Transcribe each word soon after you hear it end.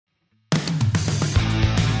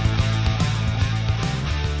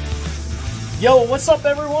Yo, what's up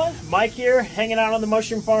everyone? Mike here, hanging out on the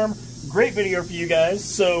mushroom farm. Great video for you guys.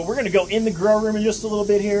 So we're gonna go in the grow room in just a little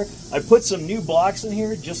bit here. I put some new blocks in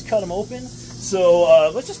here, just cut them open.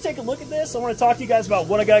 So let's just take a look at this. I wanna talk to you guys about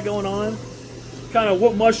what I got going on, kind of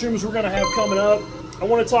what mushrooms we're gonna have coming up. I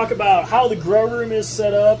wanna talk about how the grow room is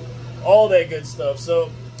set up, all that good stuff.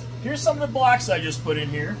 So here's some of the blocks I just put in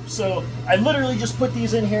here. So I literally just put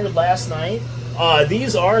these in here last night.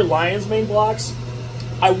 These are lion's mane blocks.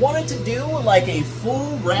 I wanted to do like a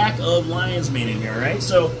full rack of lion's mane in here, right?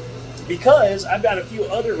 So because I've got a few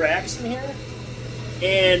other racks in here,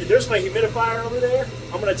 and there's my humidifier over there.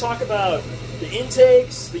 I'm going to talk about the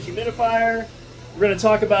intakes, the humidifier. We're going to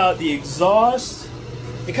talk about the exhaust,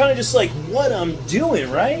 and kind of just like what I'm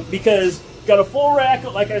doing, right? Because got a full rack,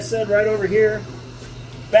 like I said, right over here.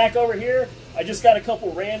 Back over here, I just got a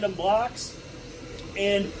couple random blocks,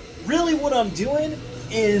 and really what I'm doing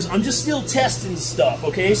is I'm just still testing stuff,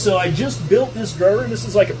 okay? So I just built this grow room. This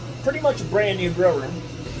is like pretty much a brand new grow room.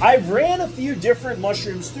 I've ran a few different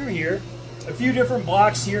mushrooms through here, a few different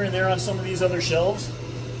blocks here and there on some of these other shelves.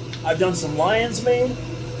 I've done some lion's mane,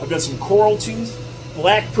 I've done some coral tooth,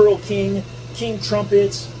 black pearl king, king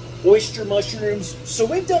trumpets, oyster mushrooms. So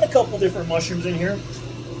we've done a couple different mushrooms in here.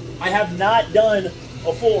 I have not done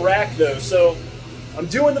a full rack though, so I'm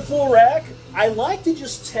doing the full rack. I like to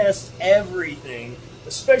just test everything,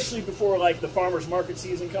 especially before like the farmer's market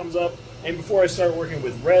season comes up and before I start working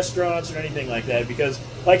with restaurants or anything like that, because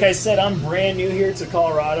like I said, I'm brand new here to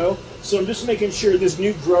Colorado, so I'm just making sure this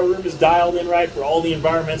new grow room is dialed in right for all the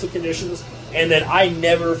environmental conditions, and that I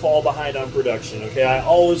never fall behind on production, okay? I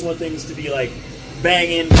always want things to be like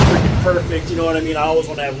banging, freaking perfect, you know what I mean? I always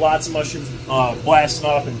want to have lots of mushrooms blasting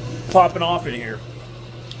off and popping off in here.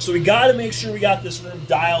 So we got to make sure we got this room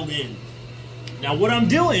dialed in. Now what I'm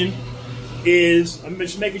doing is I'm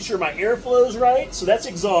just making sure my airflow is right. So that's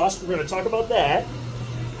exhaust. We're going to talk about that.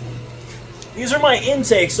 These are my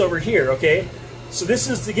intakes over here, okay? So this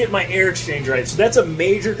is to get my air exchange right. So that's a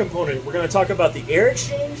major component. We're going to talk about the air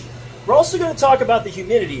exchange. We're also going to talk about the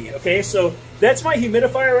humidity, okay? So that's my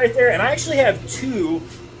humidifier right there. And I actually have two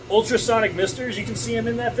ultrasonic misters. You can see them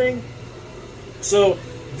in that thing. So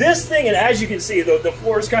this thing, and as you can see, the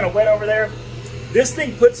floor is kind of wet over there. This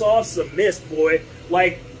thing puts off some mist, boy.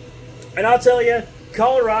 Like, and I'll tell you,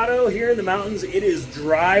 Colorado, here in the mountains, it is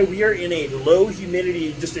dry. We are in a low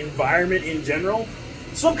humidity just environment in general.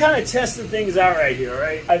 So I'm kind of testing things out right here, all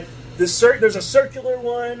right? There's a circular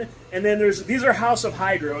one, and then these are House of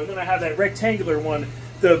Hydro, and then I have that rectangular one,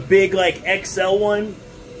 the big like XL one.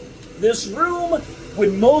 This room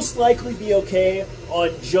would most likely be okay on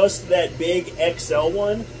just that big XL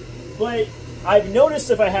one, but I've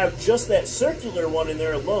noticed if I have just that circular one in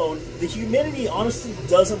there alone, the humidity honestly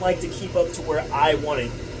doesn't like to keep up to where I want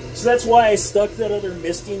it. So that's why I stuck that other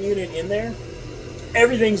misting unit in there.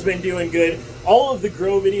 Everything's been doing good. All of the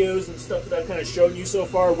grow videos and stuff that I've kind of shown you so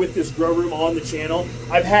far with this grow room on the channel,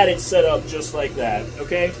 I've had it set up just like that,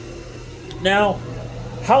 okay? Now,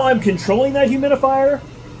 how I'm controlling that humidifier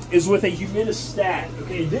is with a humidistat,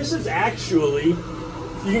 okay? This is actually,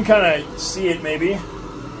 you can kind of see it maybe.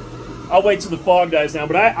 I'll wait till the fog dies down,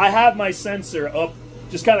 but I have my sensor up,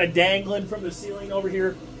 just kind of dangling from the ceiling over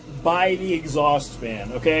here by the exhaust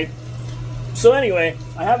fan, okay? So anyway,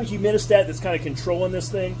 I have a humidistat that's kind of controlling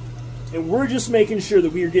this thing, and we're just making sure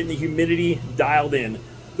that we are getting the humidity dialed in.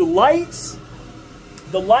 The lights,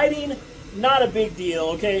 the lighting, not a big deal,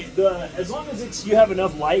 okay? As long as you have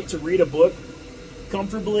enough light to read a book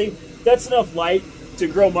comfortably, that's enough light to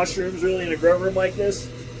grow mushrooms really in a grow room like this.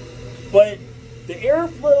 But the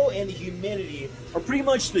airflow and the humidity are pretty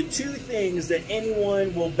much the two things that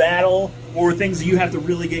anyone will battle, or things that you have to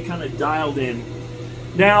really get kind of dialed in.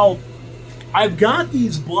 Now, I've got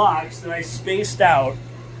these blocks that I spaced out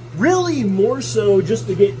really more so just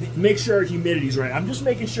to make sure our humidity's right. I'm just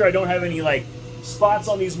making sure I don't have any like spots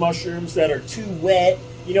on these mushrooms that are too wet,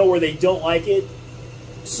 you know, where they don't like it.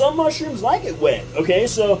 Some mushrooms like it wet, okay?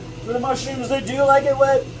 So for the mushrooms that do like it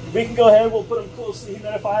wet, we can go ahead, we'll put them close to the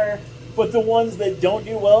humidifier. But the ones that don't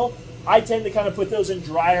do well, I tend to kind of put those in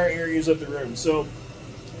drier areas of the room. So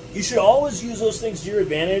you should always use those things to your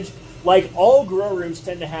advantage. Like all grow rooms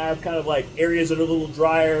tend to have kind of like areas that are a little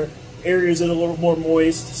drier, areas that are a little more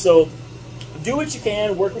moist. So do what you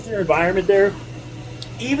can, work with your environment there.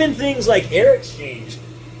 Even things like air exchange.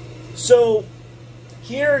 So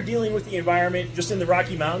here, dealing with the environment just in the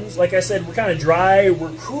Rocky Mountains, like I said, we're kind of dry,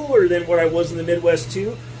 we're cooler than what I was in the Midwest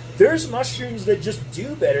too. There's mushrooms that just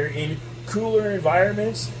do better in cooler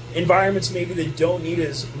environments maybe that don't need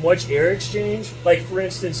as much air exchange. Like for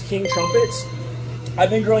instance, king trumpets.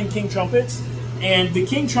 I've been growing king trumpets, and the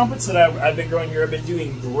king trumpets that I've been growing here have been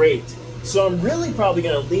doing great So I'm really probably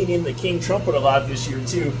going to lean in the king trumpet a lot this year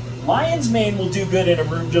too. Lion's mane will do good in a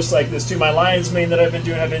room just like this too. My lion's mane that I've been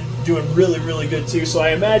doing really, really good too. So I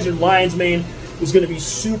imagine lion's mane is going to be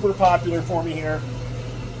super popular for me here.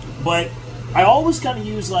 But I always kind of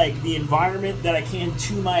use like the environment that I can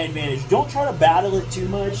to my advantage. Don't try to battle it too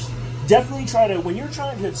much. Definitely try to, when you're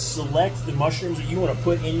trying to select the mushrooms that you want to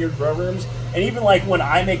put in your grow rooms, and even like when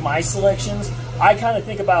I make my selections, I kind of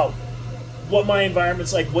think about what my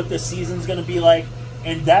environment's like, what the season's going to be like,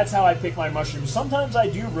 and that's how I pick my mushrooms. Sometimes I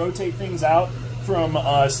do rotate things out from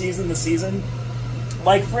season to season.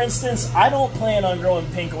 Like for instance, I don't plan on growing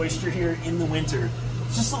pink oyster here in the winter.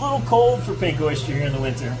 It's just a little cold for pink oyster here in the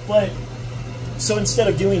winter. But so instead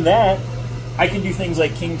of doing that, I can do things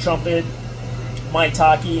like king trumpet,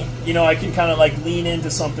 Mycology. You know, I can kind of like lean into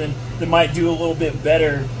something that might do a little bit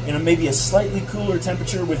better in maybe a slightly cooler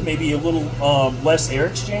temperature with maybe a little less air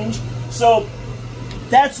exchange. So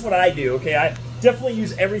that's what I do, okay? I definitely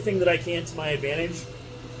use everything that I can to my advantage.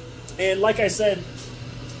 And like I said,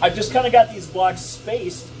 I've just kind of got these blocks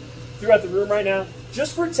spaced throughout the room right now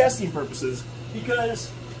just for testing purposes,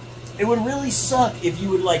 because it would really suck if you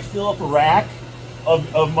would like fill up a rack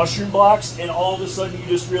of mushroom blocks and all of a sudden you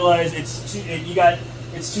just realize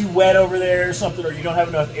it's too wet over there or something, or you don't have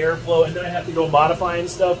enough airflow, and then I have to go modifying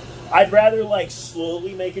stuff. I'd rather like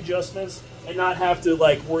slowly make adjustments and not have to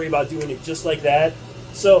like worry about doing it just like that.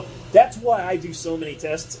 So that's why I do so many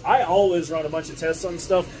tests. I always run a bunch of tests on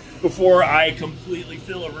stuff before I completely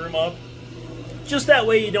fill a room up. Just that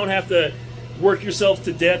way you don't have to work yourself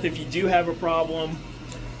to death if you do have a problem.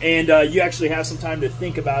 And you actually have some time to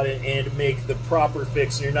think about it and make the proper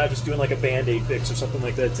fix. And you're not just doing like a Band-Aid fix or something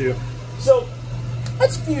like that too. So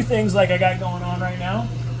that's a few things like I got going on right now.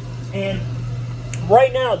 And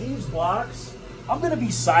right now, these blocks, I'm going to be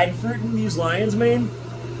side fruiting these lion's mane.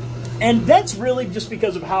 And that's really just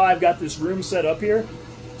because of how I've got this room set up here.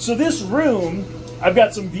 So this room, I've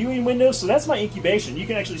got some viewing windows. So that's my incubation. You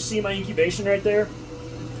can actually see my incubation right there.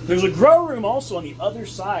 There's a grow room also on the other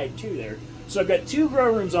side too there. So I've got 2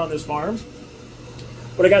 grow rooms on this farm,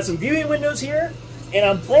 but I got some viewing windows here, and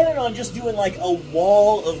I'm planning on just doing like a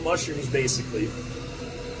wall of mushrooms basically.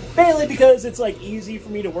 Mainly because it's like easy for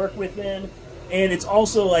me to work with then, and it's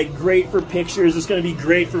also like great for pictures. It's going to be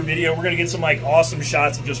great for video. We're going to get some like awesome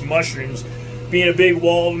shots of just mushrooms being a big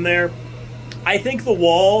wall of them there. I think the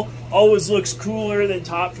wall always looks cooler than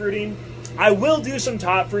top fruiting. I will do some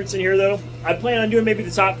top fruits in here though. I plan on doing maybe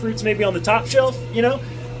the top fruits maybe on the top shelf, you know.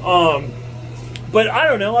 But I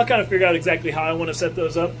don't know, I'll kind of figure out exactly how I want to set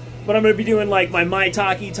those up. But I'm going to be doing like my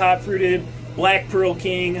Mycology top fruited, Black Pearl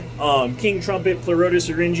King, King Trumpet,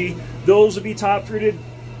 Pleurotus Orangi. Those will be top fruited.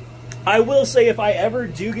 I will say if I ever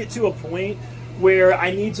do get to a point where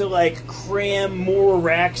I need to like cram more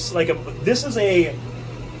racks, like this is a,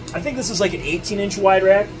 I think this is like an 18-inch wide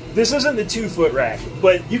rack. This isn't the 2-foot rack,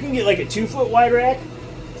 but you can get like a 2-foot wide rack,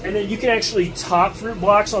 and then you can actually top fruit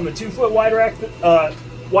blocks on the 2-foot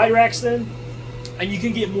wide racks then. And you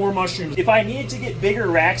can get more mushrooms. If I need to get bigger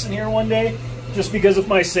racks in here one day, just because if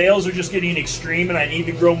my sales are just getting extreme and I need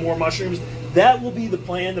to grow more mushrooms, that will be the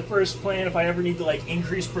plan. The first plan, if I ever need to like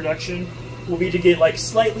increase production, will be to get like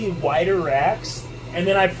slightly wider racks, and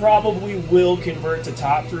then I probably will convert to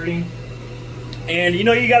top fruiting. And you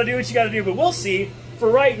know, you got to do what you got to do, but we'll see.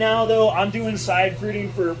 For right now, though, I'm doing side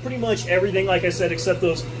fruiting for pretty much everything, like I said, except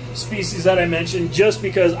those species that I mentioned, just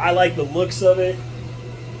because I like the looks of it.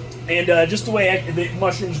 And just the way the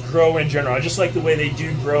mushrooms grow in general. I just like the way they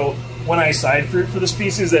do grow when I side fruit for the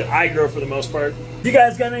species that I grow for the most part. If you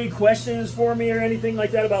guys got any questions for me or anything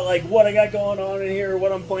like that about like what I got going on in here or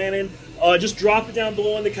what I'm planning, just drop it down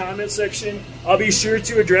below in the comment section. I'll be sure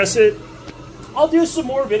to address it. I'll do some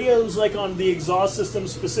more videos like on the exhaust system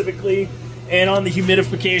specifically and on the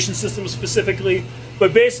humidification system specifically.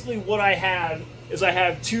 But basically what I have is I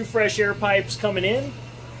have 2 fresh air pipes coming in,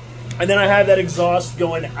 and then I have that exhaust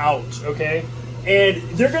going out, okay? And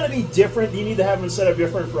they're going to be different. You need to have them set up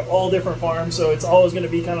different for all different farms, so it's always going to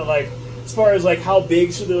be kind of like, as far as like how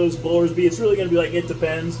big should those blowers be, it's really going to be like, it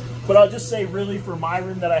depends. But I'll just say really for my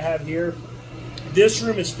room that I have here, this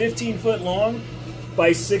room is 15 foot long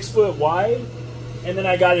by 6 foot wide. And then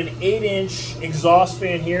I got an 8-inch exhaust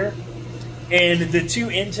fan here. And the 2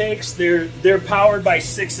 intakes, they're powered by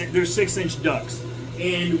 6-inch ducts.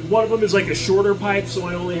 And one of them is like a shorter pipe, so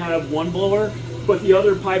I only have 1 blower, but the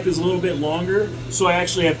other pipe is a little bit longer, so I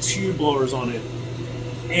actually have 2 blowers on it.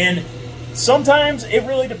 And sometimes it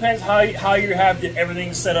really depends how you have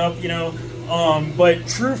everything set up, you know. But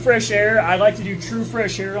true fresh air, I like to do true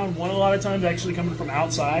fresh air on one a lot of times, actually coming from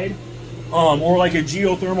outside, or like a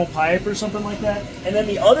geothermal pipe or something like that. And then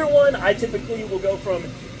the other one, I typically will go from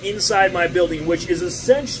inside my building, which is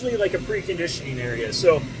essentially like a preconditioning area.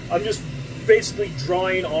 So I'm just basically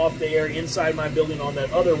drawing off the air inside my building on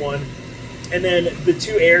that other one, and then the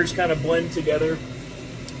two airs kind of blend together.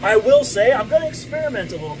 I will say I'm going to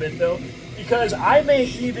experiment a little bit though, because I may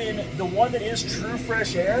even, the one that is true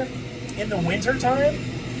fresh air in the winter time,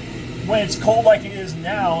 when it's cold like it is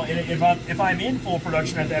now, and if I'm in full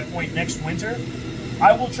production at that point next winter,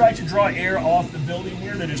 I will try to draw air off the building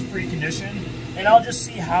here that is preconditioned, and I'll just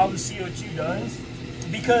see how the CO2 does.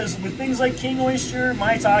 Because with things like king oyster,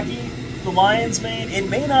 maitake, the lion's mane, it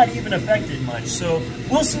may not even affect it much. So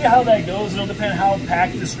we'll see how that goes. It'll depend how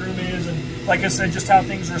packed this room is, and like I said, just how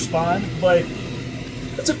things respond. But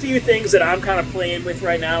that's a few things that I'm kind of playing with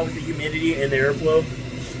right now with the humidity and the airflow.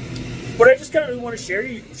 But I just kind of want to share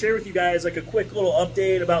with you guys like a quick little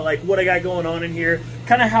update about like what I got going on in here,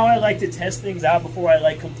 kind of how I like to test things out before I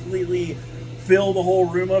like completely fill the whole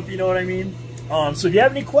room up, you know what I mean? So if you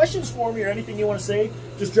have any questions for me or anything you want to say,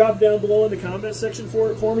 just drop it down below in the comment section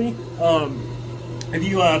for me. If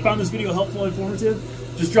you found this video helpful and informative,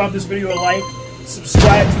 just drop this video a like,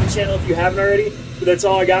 subscribe to the channel if you haven't already. But that's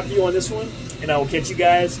all I got for you on this one, and I will catch you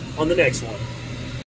guys on the next one.